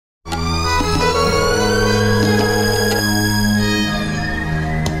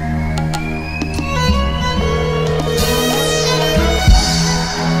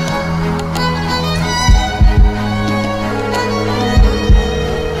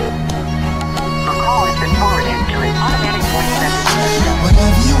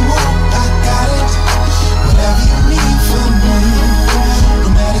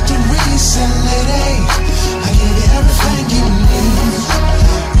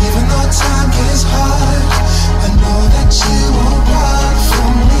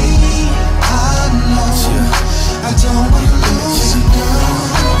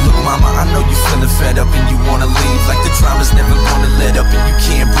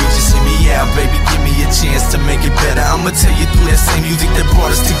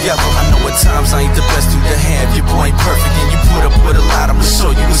Sometimes I ain't the best dude to have. Your boy ain't perfect and you put up with a lot. I'ma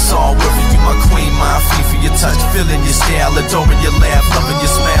show you it's all worth it. You my queen, my fiend for your touch, feeling your style, adoring your laugh, loving your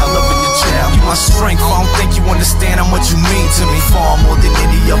smile, loving your child. You my strength, I don't think you understand how much you mean to me. Far more than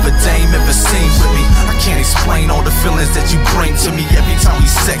any other dame ever seen with me. I can't explain all the feelings that you bring to me every time we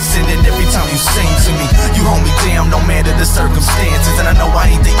sexin' and every time you sing to me. You hold me down no matter the circumstances, and I know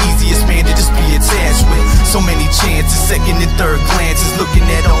I ain't the easiest man to just be attached with. So many chances, second and third glances, looking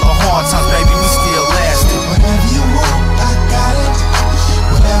at all the hard times, baby, we still lasting. Whatever you want, I got it.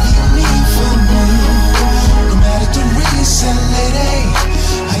 Whatever you need from me, no matter the reason, lady,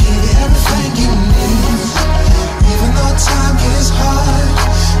 I give you everything you need. Even though time is hard,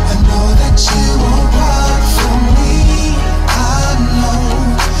 I know that you won't part from me. I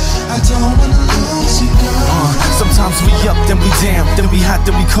know I don't wanna lose you, girl. Sometimes we up, then we down, then we hot,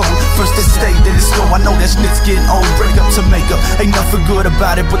 then we cold. First it's stay, then it's go. I know that shit's getting old. Break up to make up, ain't nothing good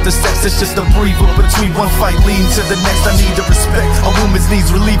about it, but the sex is just a breather. Between one fight leading to the next, I need to respect a woman's needs,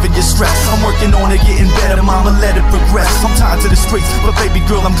 relieving your stress. I'm working on it, getting better, mama, let it progress. I'm tired to the streets, but baby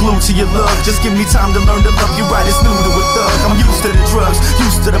girl, I'm glued to your love. Just give me time to learn to love you right, it's new to a thug. I'm used to the drugs,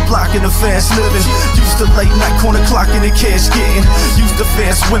 used to the block and the fast living, used to late night corner clocking and cash getting, used to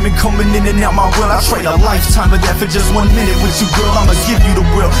fast women coming in and out my world. I trade a lifetime of that for just 1 minute with you, girl. I'ma give you the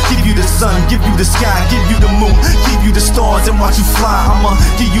world, give you the sun, give you the sky, give you the moon, give you the stars and watch you fly. I'ma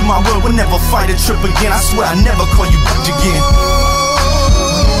give you my word, we'll never fight a trip again. I swear I never call you bitch again.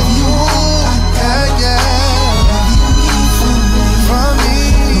 Whatever you want, I got ya. Whatever you need from me,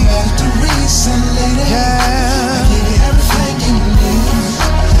 no matter the reason, lady, I give you everything you need.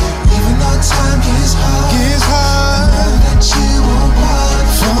 Even though time gets hard, I know that you won't part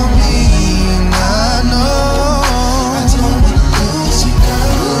from me. I know I don't wanna lose you,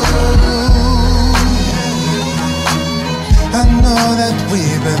 girl. I know that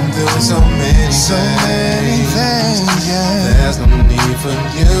we've been through so many things, yeah. There's no need for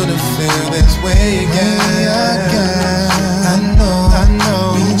you to feel this way again.